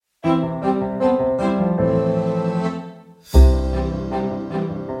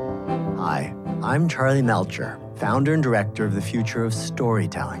I'm Charlie Melcher, founder and director of the Future of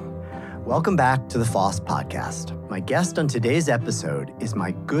Storytelling. Welcome back to the FOSS podcast. My guest on today's episode is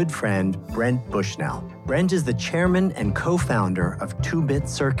my good friend, Brent Bushnell. Brent is the chairman and co-founder of 2-Bit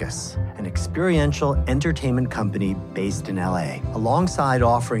Circus, an experiential entertainment company based in LA. Alongside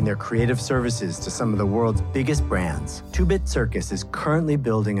offering their creative services to some of the world's biggest brands, 2-Bit Circus is currently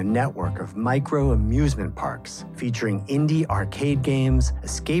building a network of micro amusement parks featuring indie arcade games,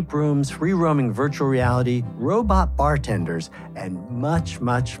 escape rooms, free-roaming virtual reality, robot bartenders, and much,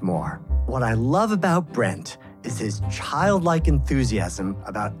 much more. What I love about Brent is his childlike enthusiasm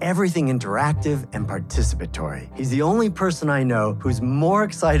about everything interactive and participatory. He's the only person I know who's more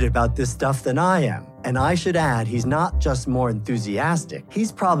excited about this stuff than I am. And I should add, he's not just more enthusiastic,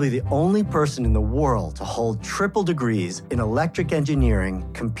 he's probably the only person in the world to hold triple degrees in electric engineering,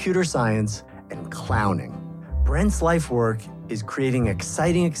 computer science, and clowning. Brent's life work is creating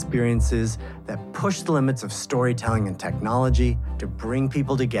exciting experiences that push the limits of storytelling and technology to bring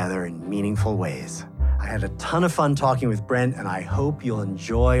people together in meaningful ways. I had a ton of fun talking with Brent, and I hope you'll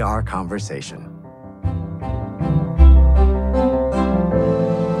enjoy our conversation.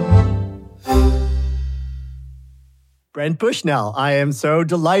 Brent Bushnell, I am so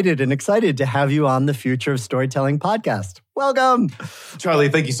delighted and excited to have you on the Future of Storytelling podcast. Welcome. Charlie,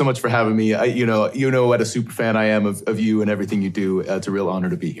 thank you so much for having me. You know what a super fan I am of you and everything you do. It's a real honor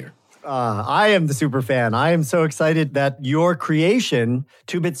to be here. I am the super fan. I am so excited that your creation,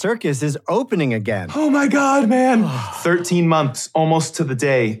 2-Bit Circus, is opening again. Oh my God, man. 13 months, almost to the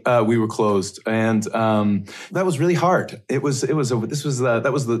day we were closed. And that was really hard. That was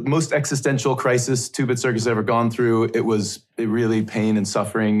the most existential crisis 2-Bit Circus ever gone through. It was really pain and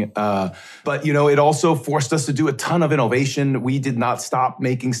suffering. But, it also forced us to do a ton of innovation. We did not stop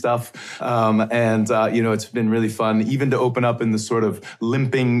making stuff. It's been really fun, even to open up in the sort of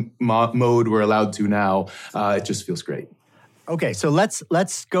limping mode we're allowed to now. It just feels great. Okay, so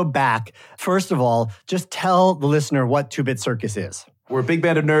let's go back. First of all, just tell the listener what 2-Bit Circus is. We're a big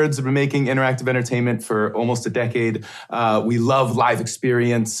band of nerds that have been making interactive entertainment for almost a decade. We love live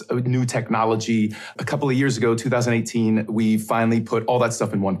experience, new technology. A couple of years ago, 2018, we finally put all that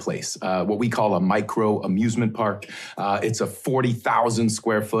stuff in one place, what we call a micro amusement park. It's a 40,000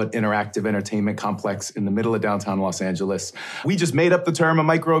 square foot interactive entertainment complex in the middle of downtown Los Angeles. We just made up the term a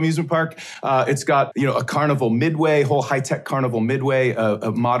micro amusement park. It's got, a carnival midway, whole high-tech carnival midway,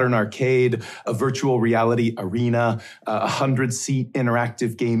 a modern arcade, a virtual reality arena, a 100-seat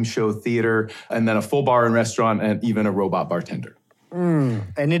interactive game show theater, and then a full bar and restaurant, and even a robot bartender. And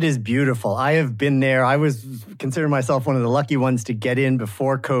it is beautiful. I have been there. I was considering myself one of the lucky ones to get in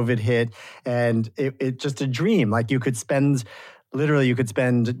before COVID hit, and it's just a dream. Like you could spend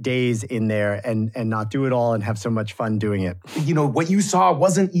days in there and not do it all and have so much fun doing it. What you saw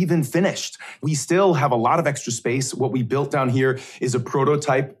wasn't even finished. We still have a lot of extra space. What we built down here is a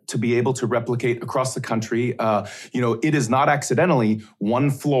prototype to be able to replicate across the country. It is not accidentally one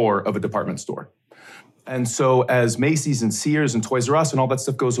floor of a department store. And so as Macy's and Sears and Toys R Us and all that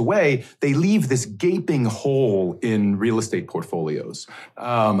stuff goes away, they leave this gaping hole in real estate portfolios.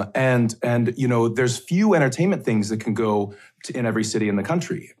 There's few entertainment things that can go in every city in the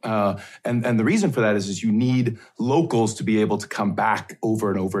country. And the reason for that is you need locals to be able to come back over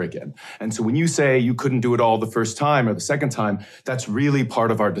and over again. And so when you say you couldn't do it all the first time or the second time, that's really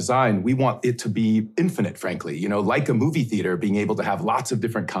part of our design. We want it to be infinite, frankly, like a movie theater, being able to have lots of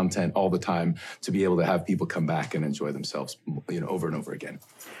different content all the time to be able to have people come back and enjoy themselves, over and over again.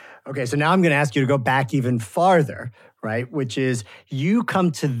 Okay, so now I'm going to ask you to go back even farther, right? Which is you come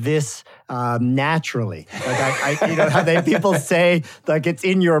to this naturally. Like how people say like it's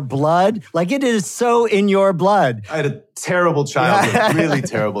in your blood. Like it is so in your blood. I had a terrible childhood, really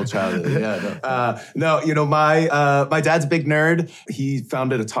terrible childhood. Yeah, my dad's a big nerd. He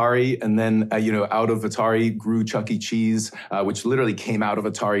founded Atari, and then out of Atari grew Chuck E. Cheese, which literally came out of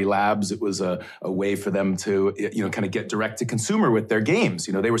Atari Labs. It was a way for them to kind of get direct to consumer with their games.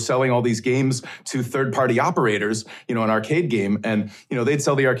 They were selling all these games to third-party operators. An arcade game, and they'd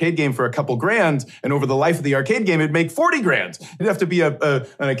sell the arcade game for a couple $1,000, and over the life of the arcade game, it'd make $40,000. You'd have to be an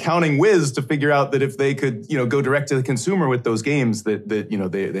accounting whiz to figure out that if they could, go direct to the consumer with those games, that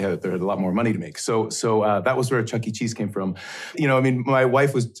they had a lot more money to make. So that was where Chuck E. Cheese came from. My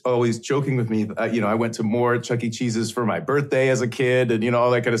wife was always joking with me. I went to more Chuck E. Cheeses for my birthday as a kid, and all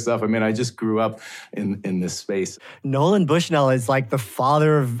that kind of stuff. I just grew up in this space. Nolan Bushnell is like the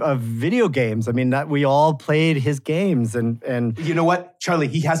father of video games. That we all played his games, and you know what, Charlie,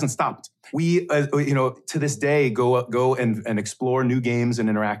 he hasn't stopped. we, to this day, go and explore new games and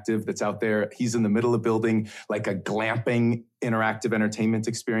interactive that's out there. He's in the middle of building like a glamping interactive entertainment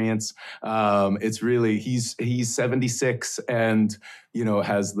experience. It's really, he's 76 and,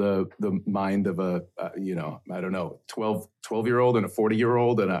 has the mind of a, 12-year-old and a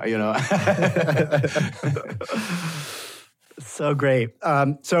 40-year-old and So great.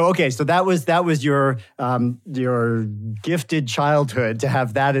 So that was your gifted childhood to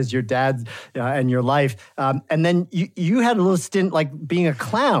have that as your dad and your life. And then you had a little stint like being a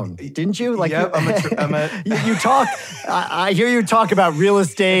clown, didn't you? Like you talk. I hear you talk about real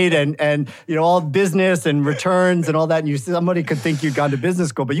estate and all business and returns and all that. And somebody could think you'd gone to business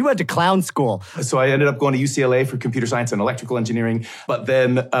school, but you went to clown school. So I ended up going to UCLA for computer science and electrical engineering. But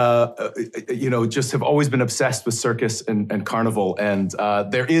then just have always been obsessed with circus and carnival. And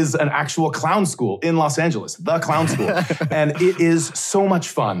there is an actual clown school in Los Angeles, the clown school. And it is so much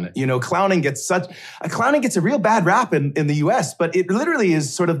fun. Clowning gets a real bad rap in the US, but it literally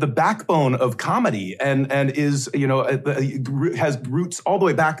is sort of the backbone of comedy and is, has roots all the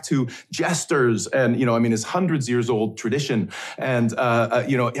way back to jesters and, is hundreds years old tradition. And,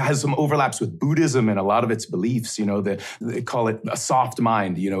 it has some overlaps with Buddhism and a lot of its beliefs, they call it a soft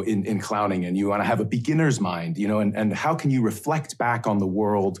mind, in clowning. And you want to have a beginner's mind, and how can you reflect back on the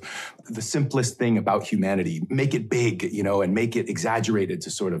world, the simplest thing about humanity, make it big, and make it exaggerated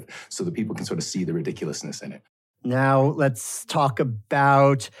so that people can sort of see the ridiculousness in it. Now let's talk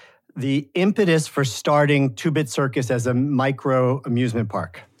about the impetus for starting Two Bit Circus as a micro amusement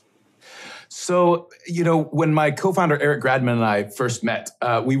park. So, when my co-founder Eric Gradman and I first met,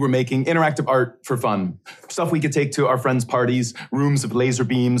 we were making interactive art for fun. Stuff we could take to our friends' parties, rooms of laser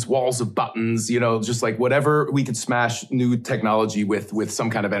beams, walls of buttons, just like whatever we could smash new technology with some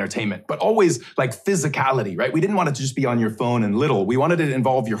kind of entertainment. But always like physicality, right? We didn't want it to just be on your phone and little. We wanted it to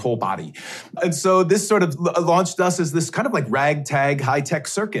involve your whole body. And so this sort of launched us as this kind of like ragtag high-tech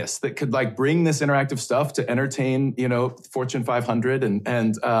circus that could like bring this interactive stuff to entertain, Fortune 500. And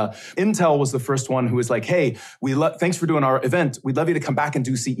Intel was the first one who was like, hey, thanks for doing our event. We'd love you to come back and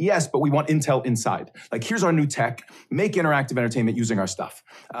do CES, but we want Intel inside. Like, here's our new tech, make interactive entertainment using our stuff.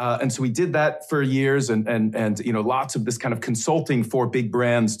 And so we did that for years and lots of this kind of consulting for big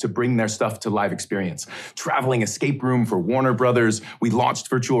brands to bring their stuff to live experience. Traveling escape room for Warner Brothers. We launched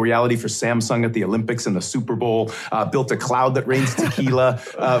virtual reality for Samsung at the Olympics and the Super Bowl. Built a cloud that rains tequila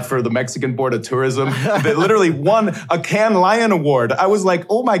for the Mexican Board of Tourism that literally won a Cannes Lion Award. I was like,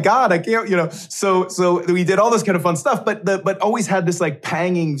 oh my God, I can't, So we did all this kind of fun stuff, but always had this like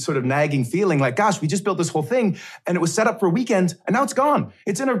panging sort of nagging feeling like, gosh, we just built this whole thing and it was set up for a weekend and now it's gone.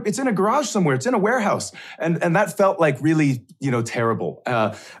 It's in a garage somewhere. It's in a warehouse. And that felt like really, terrible.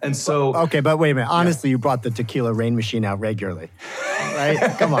 And so. Okay, but wait a minute. Honestly, you brought the tequila rain machine out regularly, right?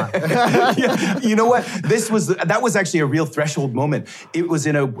 Come on. Yeah, you know what? That was actually a real threshold moment. It was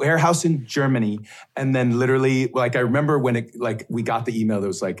in a warehouse in Germany. And then literally, like, I remember when we got the email that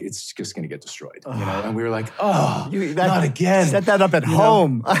was like, it's just going to get destroyed, and we were like, not again. Set that up at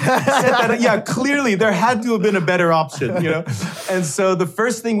home. Clearly there had to have been a better option, And so the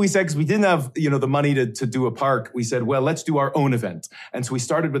first thing we said, because we didn't have, the money to do a park, we said, well, let's do our own event. And so we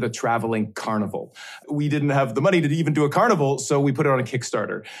started with a traveling carnival. We didn't have the money to even do a carnival, so we put it on a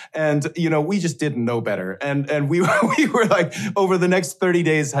Kickstarter. And, we just didn't know better. And we were like, over the next 30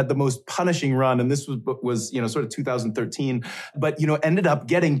 days, had the most punishing run. And this was sort of 2013, but, ended up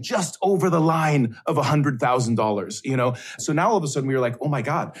getting just over the line of $100,000, So now all of a sudden we were like, oh my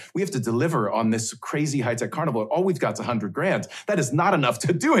God, we have to deliver on this crazy high-tech carnival. All we've got is $100,000. That is not enough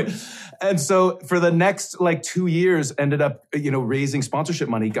to do it. And so for the next 2 years, ended up, raising sponsorship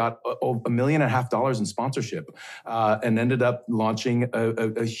money, got $1.5 million in sponsorship, and ended up launching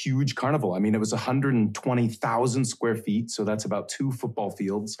a huge carnival. I mean, it was 120,000 square feet. So that's about 2 football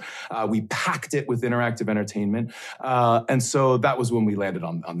fields. We packed it with interactive entertainment. And so that was when we landed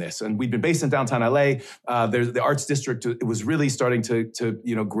on this. And we'd been based in downtown LA. There's the Arts District. It was really starting to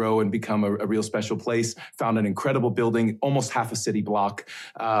grow and become a real special place. Found an incredible building, almost half a city block.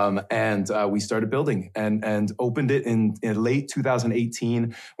 And we started building and opened it in late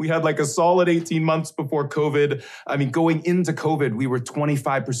 2018. We had like a solid 18 months before COVID. I mean, going into COVID, we were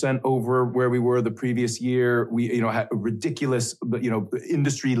 25% over where we were the previous year. We, had a ridiculous,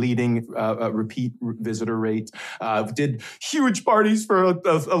 industry leading repeat visitor rate. Did huge parties for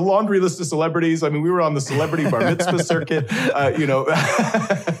a laundry list of celebrities. I mean, we were on the celebrity bar mitzvah circuit.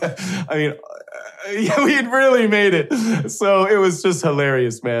 We had really made it. So it was just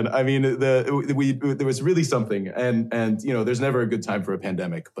hilarious, man. I mean, there was really something, and there's never a good time for a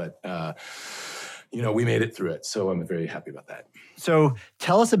pandemic, but we made it through it. So I'm very happy about that. So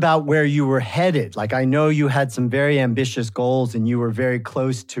tell us about where you were headed. Like, I know you had some very ambitious goals and you were very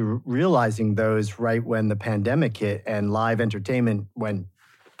close to realizing those right when the pandemic hit and live entertainment went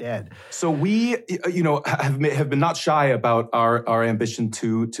dead. So we, have been not shy about our ambition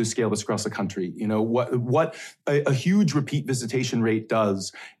to scale this across the country. What a huge repeat visitation rate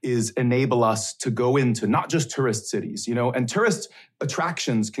does is enable us to go into not just tourist cities, and tourist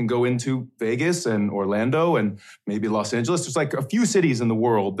attractions can go into Vegas and Orlando and maybe Los Angeles. There's like a few cities in the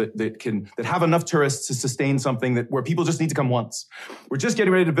world that have enough tourists to sustain something where people just need to come once. We're just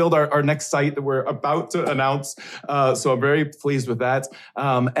getting ready to build our next site that we're about to announce. So I'm very pleased with that.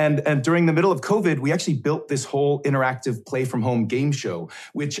 And during the middle of COVID, we actually built this whole interactive play from home game show,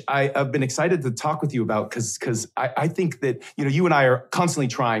 which I've been excited to talk with you about because I think that, you and I are constantly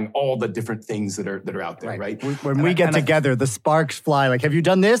trying all the different things that are out there, right? When we get together, the sparks fly. Like, have you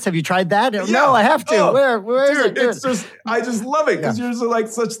done this? Have you tried that? Yeah. No, I have to. Oh, where is it? It's just, I just love it because you're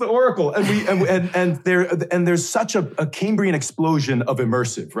such the oracle. And there's such a Cambrian explosion of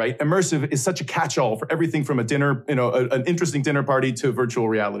immersive, right? Immersive is such a catch-all for everything from a dinner, an interesting dinner party to virtual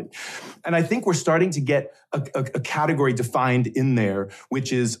reality. And I think we're starting to get a category defined in there,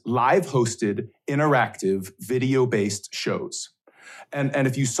 which is live hosted, interactive, video-based shows. And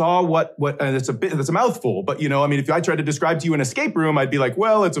if you saw what and that's a mouthful, but if I tried to describe to you an escape room, I'd be like,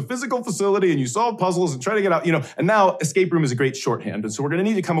 well, it's a physical facility and you solve puzzles and try to get out, and now escape room is a great shorthand. And so we're going to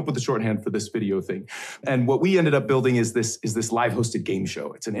need to come up with a shorthand for this video thing. And what we ended up building is this live hosted game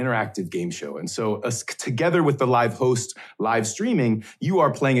show. It's an interactive game show. And so together with the live host, live streaming, you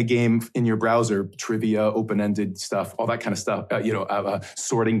are playing a game in your browser, trivia, open-ended stuff, all that kind of stuff,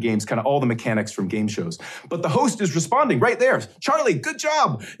 sorting games, kind of all the mechanics from game shows. But the host is responding right there. Charlie, good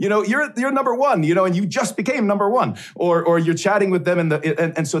job. You're number one, and you just became number one. Or you're chatting with them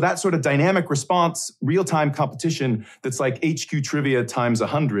and so that sort of dynamic response, real-time competition that's like HQ trivia times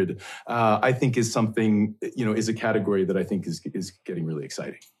 100, I think is something, is a category that I think is getting really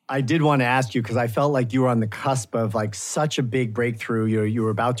exciting. I did want to ask you because I felt like you were on the cusp of like such a big breakthrough. You were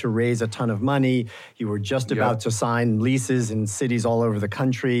about to raise a ton of money. You were just about to sign leases in cities all over the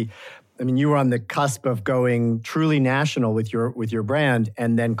country. I mean, you were on the cusp of going truly national with your brand,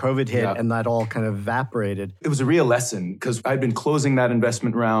 and then COVID hit, and that all kind of evaporated. It was a real lesson because I'd been closing that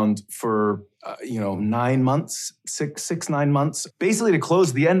investment round for 9 months, 9 months, basically to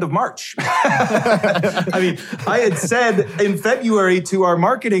close the end of March. I mean, I had said in February to our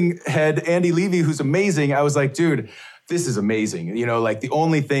marketing head, Andy Levy, who's amazing, I was like, dude, this is amazing. Like the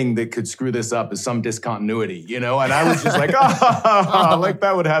only thing that could screw this up is some discontinuity, and I was just like, like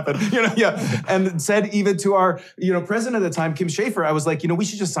that would happen, And said even to our, president at the time, Kim Schaefer, I was like, we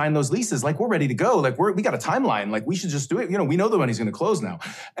should just sign those leases. Like, we're ready to go. Like, we got a timeline. Like, we should just do it. We know the money's going to close now.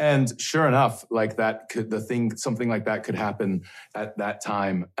 And sure enough, like something like that could happen at that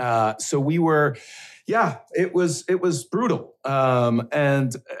time. So we were, it was brutal.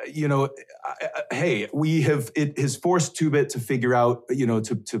 It has forced Two-Bit to figure out,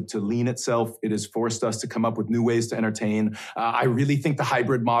 to lean itself. It has forced us to come up with new ways to entertain. I really think the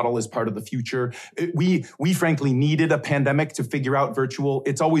hybrid model is part of the future. We frankly needed a pandemic to figure out virtual.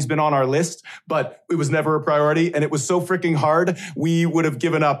 It's always been on our list, but it was never a priority. And it was so freaking hard. We would have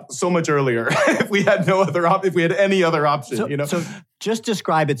given up so much earlier if we had if we had any other option, So just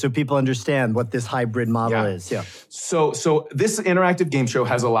describe it so people understand what this hybrid model is. Yeah. So this interactive game show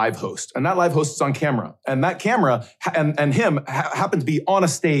has a live host, and that live host is on camera, and that camera and him happen to be on a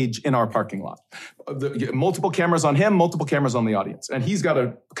stage in our parking lot. Multiple cameras on him, multiple cameras on the audience, and he's got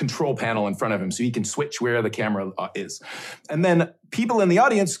a control panel in front of him, so he can switch where the camera is. And then people in the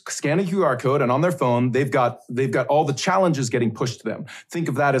audience scan a QR code, and on their phone, they've got all the challenges getting pushed to them. Think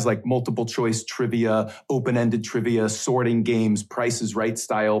of that as like multiple choice trivia, open-ended trivia, sorting games, Price is Right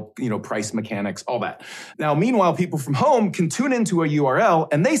style, price mechanics, all that. Now, meanwhile, people from home can tune into a URL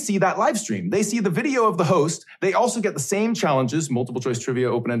and they see that live stream. They see the video of the host. They also get the same challenges, multiple choice trivia,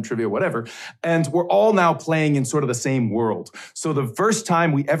 open-ended trivia, whatever. And we're all now playing in sort of the same world. So the first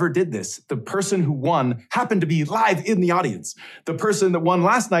time we ever did this, the person who won happened to be live in the audience. The person that won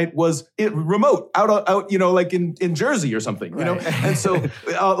last night was remote, out, like in Jersey or something, right. And so,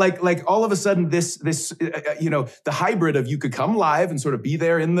 like all of a sudden, this, the hybrid of you could come live and sort of be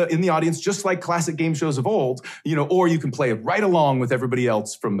there in the audience, just like classic game shows of old, or you can play right along with everybody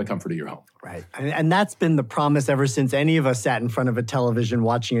else from the comfort of your home. Right. And that's been the promise ever since any of us sat in front of a television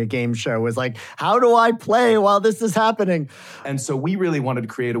watching a game show was like, how do I play while this is happening? And so we really wanted to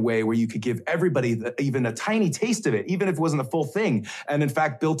create a way where you could give everybody even a tiny taste of it, even if it wasn't a full thing. And in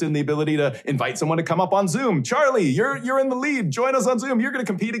fact, built in the ability to invite someone to come up on Zoom. Charlie, you're in the lead. Join us on Zoom. You're going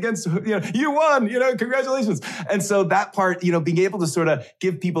to compete against, you won, congratulations. And so that part, being able to sort of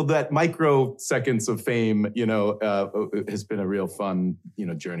give people that microseconds of fame, has been a real fun,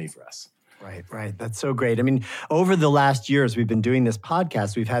 journey for us. Right. That's so great. I mean, over the last years we've been doing this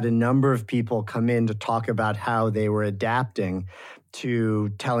podcast, we've had a number of people come in to talk about how they were adapting to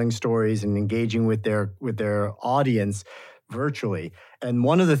telling stories and engaging with their audience virtually. And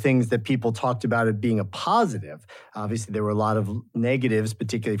one of the things that people talked about it being a positive, obviously there were a lot of negatives,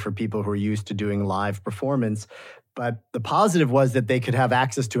 particularly for people who are used to doing live performance. But the positive was that they could have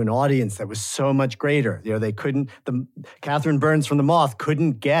access to an audience that was so much greater. Catherine Burns from The Moth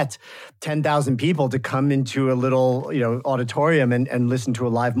couldn't get 10,000 people to come into a little, auditorium and listen to a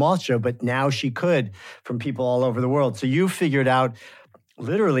live Moth show, but now she could from people all over the world. So you figured out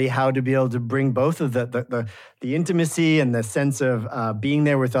literally how to be able to bring both of the intimacy and the sense of being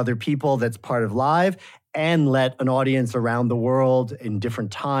there with other people that's part of live, and let an audience around the world in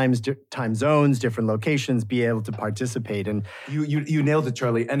different time zones, different locations be able to participate. And you nailed it,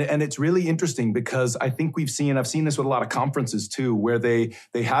 Charlie. And it's really interesting because I think I've seen this with a lot of conferences too, where they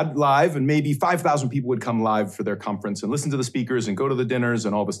had live and maybe 5,000 people would come live for their conference and listen to the speakers and go to the dinners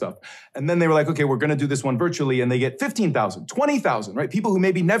and all the stuff. And then they were like, okay, we're going to do this one virtually. And they get 15,000, 20,000, right? People who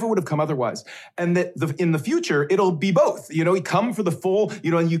maybe never would have come otherwise. And that in the future, it'll be both, you come for the full,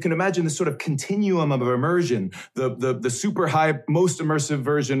 and you can imagine this sort of continuum of immersion, the super high, most immersive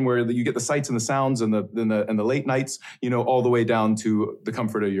version where you get the sights and the sounds and the late nights, all the way down to the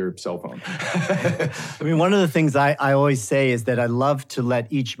comfort of your cell phone. I mean, one of the things I always say is that I love to let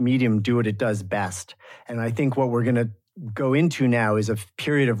each medium do what it does best. And I think what we're going to go into now is a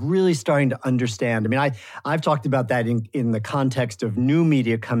period of really starting to understand. I mean, I've talked about that in the context of new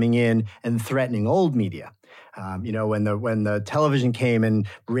media coming in and threatening old media. When the television came and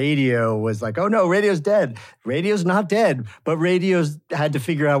radio was like, oh no, radio's dead. Radio's not dead, but radio's had to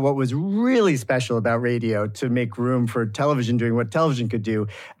figure out what was really special about radio to make room for television doing what television could do.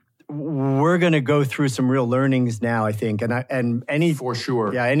 We're going to go through some real learnings now, I think, and any for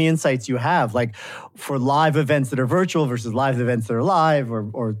sure, any insights you have, like for live events that are virtual versus live events that are live,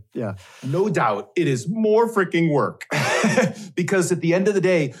 or. No doubt, it is more freaking work because at the end of the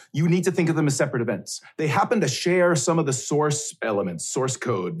day, you need to think of them as separate events. They happen to share some of the source elements, source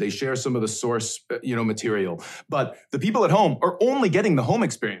code. They share some of the source, material, but the people at home are only getting the home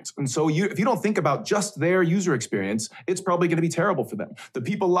experience, and so if you don't think about just their user experience, it's probably going to be terrible for them. The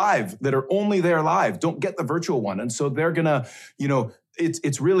people live that are only there live don't get the virtual one. And so they're gonna,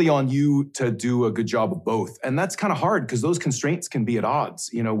 it's really on you to do a good job of both. And that's kind of hard because those constraints can be at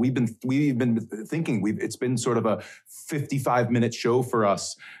odds. We've been thinking it's been sort of a 55-minute show for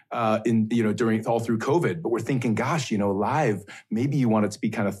us during all through COVID, but we're thinking, gosh, live, maybe you want it to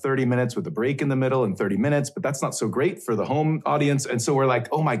be kind of 30 minutes with a break in the middle and 30 minutes, but that's not so great for the home audience. And so we're like,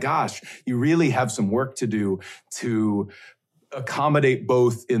 oh my gosh, you really have some work to do to accommodate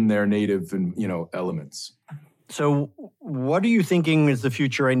both in their native and elements. So what are you thinking is the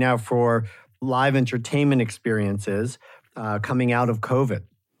future right now for live entertainment experiences coming out of COVID?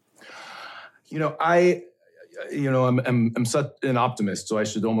 I'm such an optimist, so I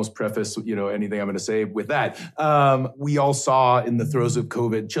should almost preface, anything I'm going to say with that. We all saw in the throes of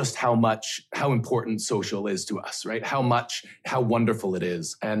COVID just how important social is to us, right? How wonderful it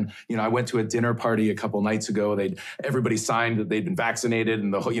is. And, I went to a dinner party a couple nights ago. Everybody signed that they'd been vaccinated,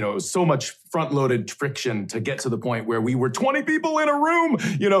 and it was so much front-loaded friction to get to the point where we were 20 people in a room,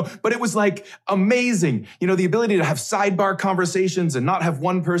 but it was like amazing, the ability to have sidebar conversations and not have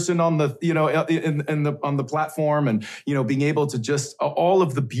one person on the, on the platform, and, being able to just, all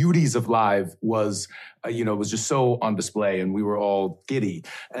of the beauties of live was just so on display, and we were all giddy.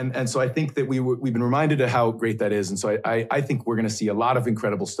 And so I think that we've been reminded of how great that is. And so I think we're going to see a lot of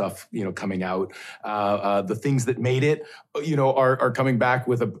incredible stuff, coming out. The things that made it, are coming back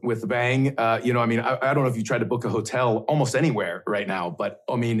with a bang. I don't know if you tried to book a hotel almost anywhere right now, but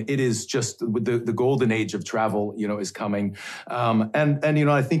it is just the golden age of travel, is coming.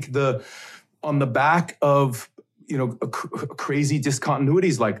 I think on the back of, crazy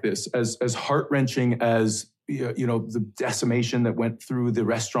discontinuities like this, as heart-wrenching as, the decimation that went through the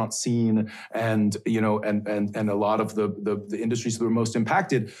restaurant scene and a lot of the industries that were most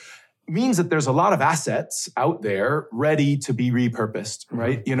impacted, means that there's a lot of assets out there ready to be repurposed,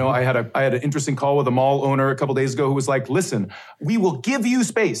 right? I had an interesting call with a mall owner a couple days ago who was like, listen, we will give you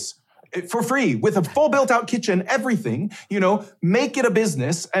space for free with a full built out kitchen, everything, make it a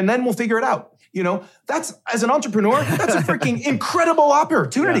business, and then we'll figure it out. that's, as an entrepreneur, that's a freaking incredible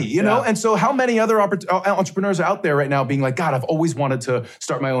opportunity, you know? And so how many other entrepreneurs are out there right now being like, God, I've always wanted to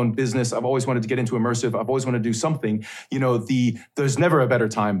start my own business. I've always wanted to get into immersive. I've always wanted to do something. There's never a better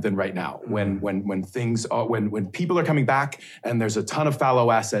time than right now when things are, when people are coming back and there's a ton of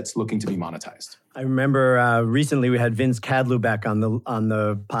fallow assets looking to be monetized. I remember recently we had Vince Cadluback on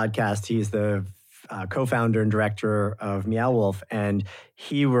the podcast. He's the co-founder and director of Meow Wolf, and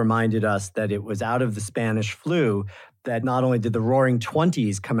he reminded us that it was out of the Spanish flu that not only did the Roaring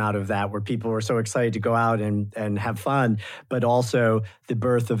 '20s come out of that, where people were so excited to go out and have fun, but also the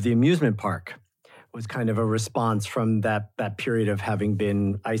birth of the amusement park was kind of a response from that period of having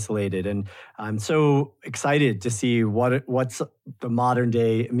been isolated. And I'm so excited to see what's the modern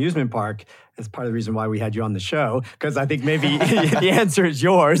day amusement park. That's part of the reason why we had you on the show, because I think maybe the answer is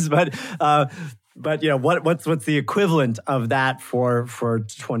yours. But what's the equivalent of that for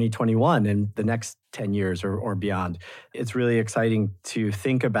 2021 and the next 10 years or beyond? It's really exciting to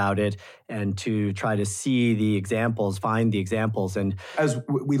think about it and to try to see the examples, find the examples. And as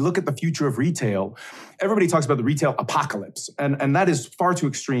we look at the future of retail, everybody talks about the retail apocalypse, and that is far too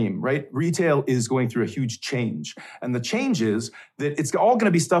extreme, right? Retail is going through a huge change. And the change is that it's all going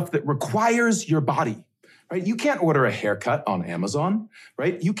to be stuff that requires your body. Right? You can't order a haircut on Amazon,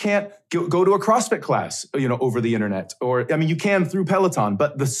 right? You can't go to a CrossFit class, over the internet, you can through Peloton,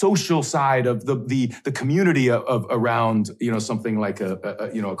 but the social side of the community of around, something like a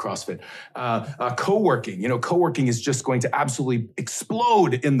CrossFit, co-working is just going to absolutely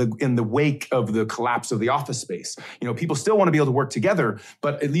explode in the wake of the collapse of the office space. People still want to be able to work together,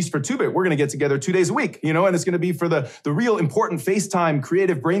 but at least for 2Bit, we're going to get together 2 days a week, and it's going to be for the real important FaceTime,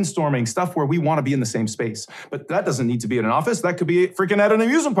 creative brainstorming stuff where we want to be in the same space. But that doesn't need to be in an office. That could be freaking at an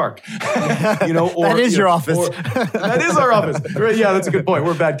amusement park. That is your office. That is our office. Right, yeah, that's a good point.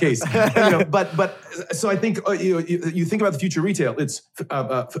 We're a bad case. But so I think you think about the future of retail. It's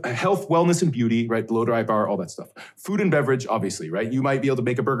health, wellness, and beauty, right? Blow dry bar, all that stuff. Food and beverage, obviously, right? You might be able to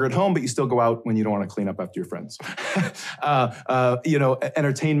make a burger at home, but you still go out when you don't want to clean up after your friends.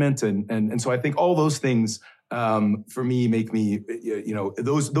 Entertainment, and so I think all those things. For me, make me,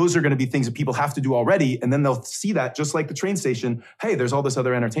 those are going to be things that people have to do already. And then they'll see that just like the train station. Hey, there's all this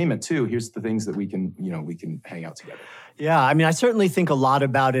other entertainment too. Here's the things that we can hang out together. Yeah. I certainly think a lot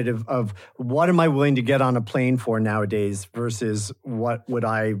about it of what am I willing to get on a plane for nowadays versus what would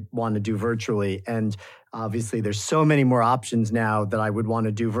I want to do virtually. And obviously there's so many more options now that I would want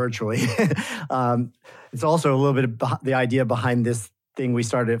to do virtually. It's also a little bit of the idea behind this thing we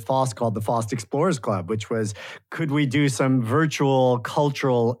started at FOSS called the FOSS Explorers Club, which was, could we do some virtual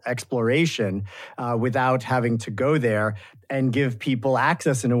cultural exploration without having to go there and give people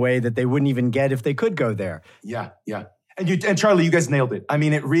access in a way that they wouldn't even get if they could go there? Yeah. And Charlie, you guys nailed it.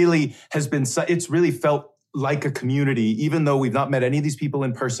 It really has been, it's really felt like a community, even though we've not met any of these people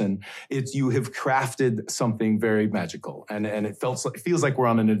in person. You have crafted something very magical, and it feels like we're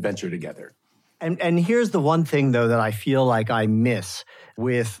on an adventure together. And here's the one thing, though, that I feel like I miss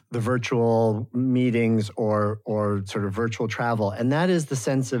with the virtual meetings or sort of virtual travel, and that is the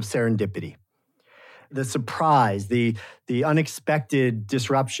sense of serendipity. The surprise, the unexpected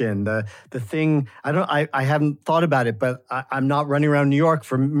disruption, the thing. I haven't thought about it, but I'm not running around New York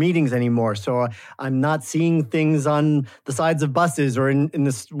for meetings anymore, so I'm not seeing things on the sides of buses or in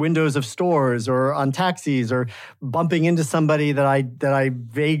the windows of stores or on taxis or bumping into somebody that I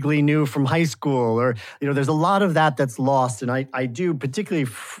vaguely knew from high school. Or there's a lot of that's lost, and I do particularly.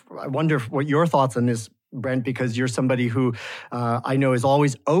 I wonder what your thoughts on this, Brent, because you're somebody who I know is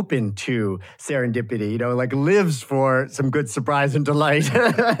always open to serendipity, lives for some good surprise and delight.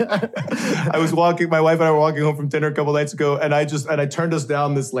 My wife and I were walking home from dinner a couple nights ago, and I turned us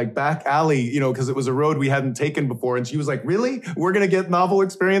down this back alley, because it was a road we hadn't taken before. And she was like, really? We're going to get novel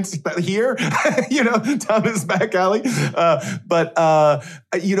experience here, down this back alley.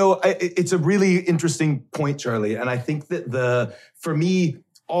 It's a really interesting point, Charlie. And I think that for me,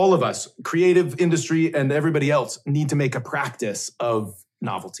 all of us, creative industry and everybody else, need to make a practice of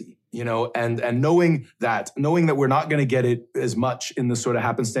novelty, and knowing that we're not going to get it as much in the sort of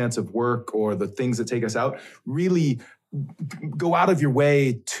happenstance of work or the things that take us out. Really go out of your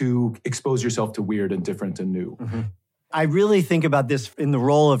way to expose yourself to weird and different and new. Mm-hmm. I really think about this in the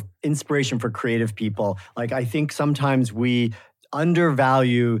role of inspiration for creative people. I think sometimes we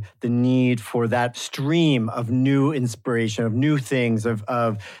undervalue the need for that stream of new inspiration, of new things,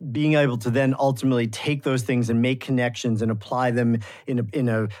 of being able to then ultimately take those things and make connections and apply them in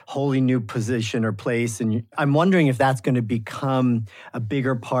a wholly new position or place. And I'm wondering if that's going to become a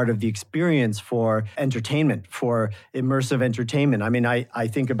bigger part of the experience for entertainment, for immersive entertainment. I mean, I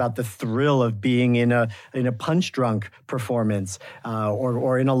think about the thrill of being in a Punch Drunk performance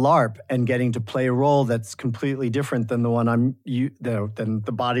or in a LARP and getting to play a role that's completely different than the one than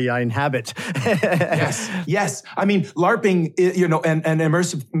the body I inhabit. Yes. I mean, LARPing, and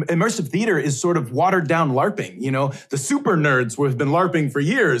immersive theater is sort of watered down LARPing. The super nerds have been LARPing for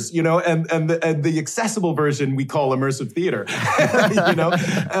years. And the accessible version we call immersive theater.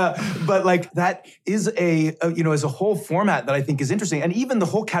 But like that is as a whole format that I think is interesting, and even the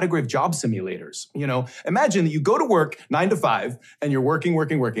whole category of job simulators. Imagine that you go to work 9 to 5 and you're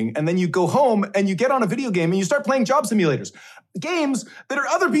working, and then you go home and you get on a video game and you start playing job simulators. Games that are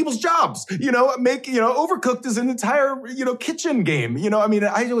other people's jobs, Overcooked is an entire, kitchen game.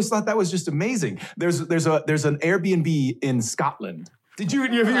 I always thought that was just amazing. There's an Airbnb in Scotland. Did you?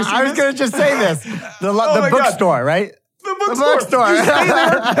 I was going to just say this. The bookstore, right? The bookstore. You stay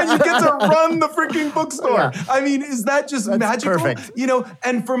there and you get to run the freaking bookstore. Yeah. I mean, is that just magical? Perfect.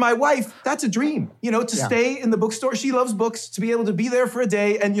 And for my wife, that's a dream, to stay in the bookstore. She loves books, to be able to be there for a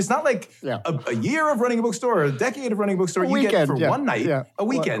day. And it's not like a year of running a bookstore or a decade of running a bookstore. You get for one night, a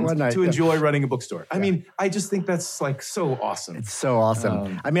weekend one night, to enjoy running a bookstore. I mean, I just think that's like so awesome. It's so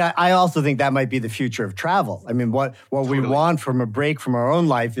awesome. I also think that might be the future of travel. I mean, what we want from a break from our own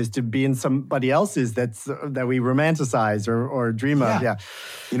life is to be in somebody else's that we romanticize or dream of.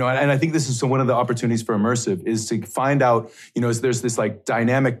 And I think this is one of the opportunities for immersive is to find out, there's this like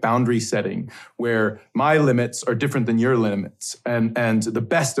dynamic boundary setting where my limits are different than your limits. And the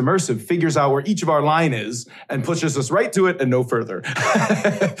best immersive figures out where each of our line is and pushes us right to it and no further.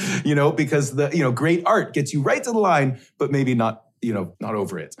 Because great art gets you right to the line, but maybe not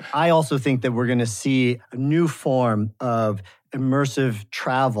over it. I also think that we're going to see a new form of immersive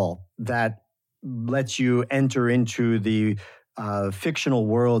travel that lets you enter into the fictional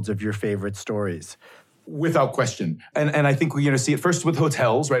worlds of your favorite stories. Without question. And I think we're going to see it first with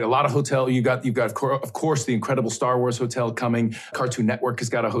hotels, right? A lot of hotel. You've got, of course, the incredible Star Wars hotel coming. Cartoon Network has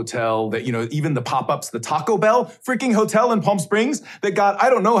got a hotel that, even the pop-ups, the Taco Bell freaking hotel in Palm Springs that got, I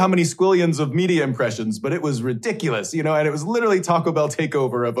don't know how many squillions of media impressions, but it was ridiculous, and it was literally Taco Bell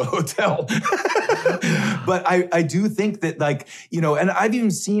takeover of a hotel. But I do think that and I've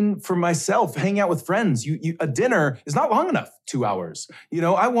even seen for myself, hanging out with friends, a dinner is not long enough, 2 hours.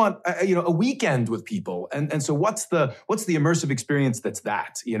 I want, a weekend with people. And so what's the immersive experience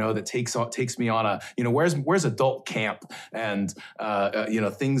that takes me on where's adult camp and,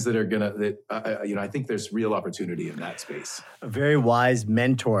 things that are I think there's real opportunity in that space. A very wise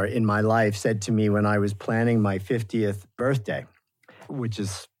mentor in my life said to me when I was planning my 50th birthday, which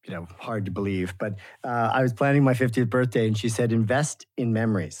is, hard to believe, but I was planning my 50th birthday and she said, invest in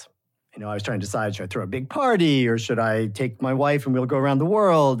memories. I was trying to decide, should I throw a big party or should I take my wife and we'll go around the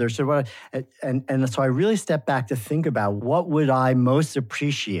world or and so I really stepped back to think about what would I most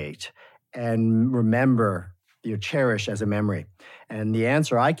appreciate and remember, cherish as a memory. And the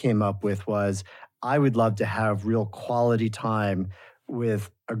answer I came up with was, I would love to have real quality time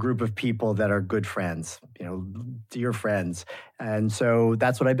with a group of people that are good friends, dear friends. And so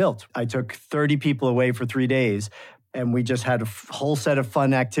that's what I built. I took 30 people away for 3 days. And we just had a whole set of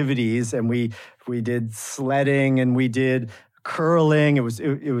fun activities, and we did sledding, and we did curling. It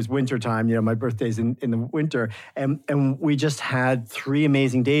was wintertime. My birthday's in the winter, and we just had 3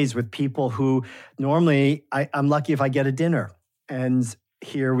 amazing days with people who normally I'm lucky if I get a dinner, and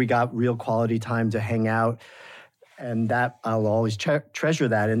here we got real quality time to hang out, and that I'll always treasure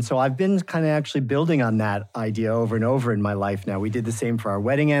that. And so I've been kind of actually building on that idea over and over in my life now. We did the same for our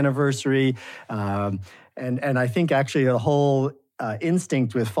wedding anniversary. And I think actually the whole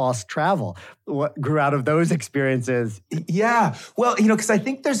instinct with FOSS travel what grew out of those experiences. Yeah. Well, because I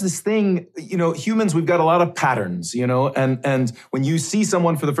think there's this thing, humans, we've got a lot of patterns, and when you see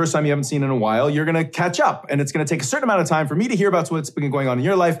someone for the first time you haven't seen in a while, you're going to catch up. And it's going to take a certain amount of time for me to hear about what's been going on in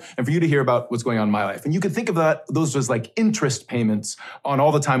your life and for you to hear about what's going on in my life. And you could think of those as like interest payments on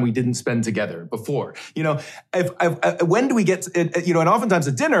all the time we didn't spend together before. When do we get, and oftentimes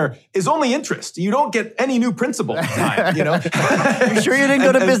a dinner is only interest. You don't get any new principal time, You sure you didn't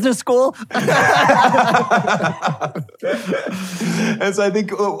go to business school? And so I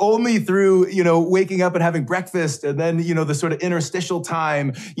think only through, waking up and having breakfast and then, the sort of interstitial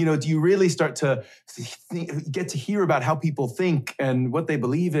time, do you really start to get to hear about how people think and what they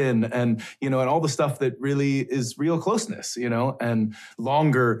believe in and, and all the stuff that really is real closeness, and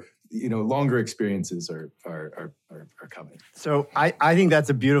longer experiences are coming. So I think that's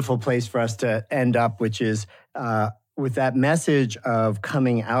a beautiful place for us to end up, which is with that message of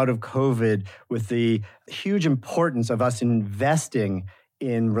coming out of COVID with the huge importance of us investing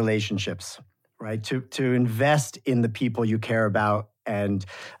in relationships, right? To invest in the people you care about and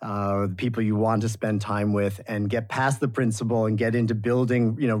the people you want to spend time with, and get past the principle and get into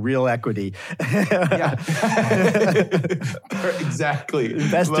building, real equity. Yeah, exactly.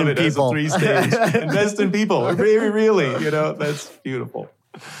 Invest in people. As a 3-stage. Invest in people. Really, that's beautiful.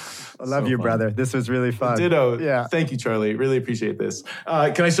 I love you, brother. This was really fun. Ditto. Yeah. Thank you, Charlie. Really appreciate this.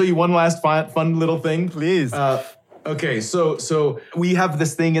 Can I show you one last fun little thing? Please. Okay, so we have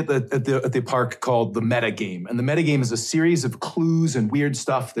this thing at the park called the metagame, and the metagame is a series of clues and weird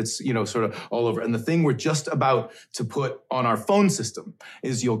stuff that's sort of all over. And the thing we're just about to put on our phone system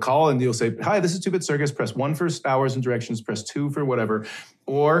is you'll call and you'll say, "Hi, this is 2-Bit Circus." Press 1 for hours and directions. Press 2 for whatever,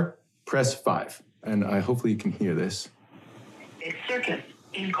 or press 5. And hopefully you can hear this. It's Circus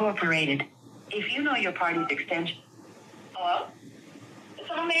Incorporated. If you know your party's extension. Hello? Is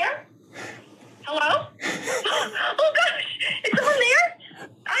someone there? Hello? Oh gosh, is someone there?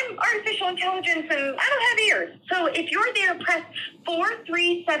 I'm artificial intelligence and I don't have ears. So if you're there, press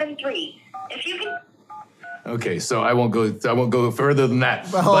 4373. If you can. Okay, so I won't go further than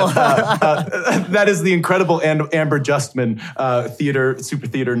that. But that is the incredible Amber Justman, super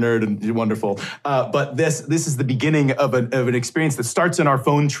theater nerd and wonderful. But this is the beginning of an experience that starts in our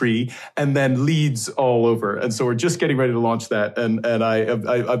phone tree and then leads all over. And so we're just getting ready to launch that. And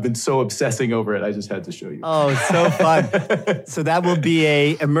I've been so obsessing over it. I just had to show you. Oh, it's so fun. So that will be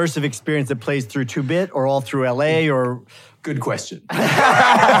a immersive experience that plays through 2-Bit or all through LA or... Good question. You'll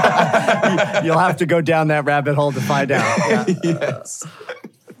have to go down that rabbit hole to find out. Yeah. Yes.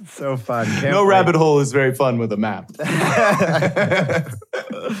 So fun. No rabbit hole is very fun with a map.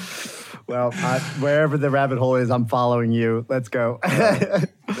 Well, wherever the rabbit hole is, I'm following you. Let's go. Hey,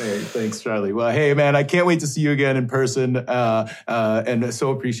 thanks, Charlie. Well, hey, man, I can't wait to see you again in person, and so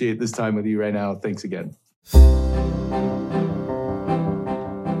appreciate this time with you right now. Thanks again.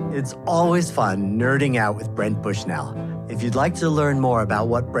 It's always fun nerding out with Brent Bushnell. If you'd like to learn more about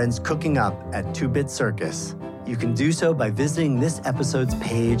what Brent's cooking up at 2-Bit Circus, you can do so by visiting this episode's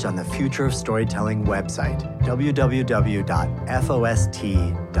page on the Future of Storytelling website, www.fost.org,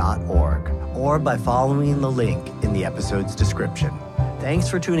 or by following the link in the episode's description. Thanks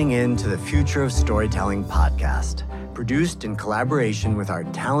for tuning in to the Future of Storytelling podcast, produced in collaboration with our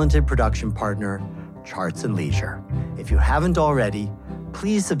talented production partner, Charts and Leisure. If you haven't already,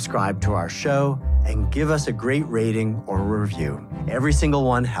 please subscribe to our show and give us a great rating or review. Every single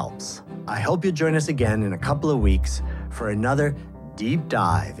one helps. I hope you'll join us again in a couple of weeks for another deep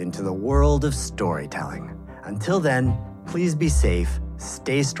dive into the world of storytelling. Until then, please be safe,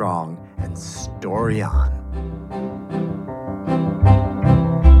 stay strong, and story on.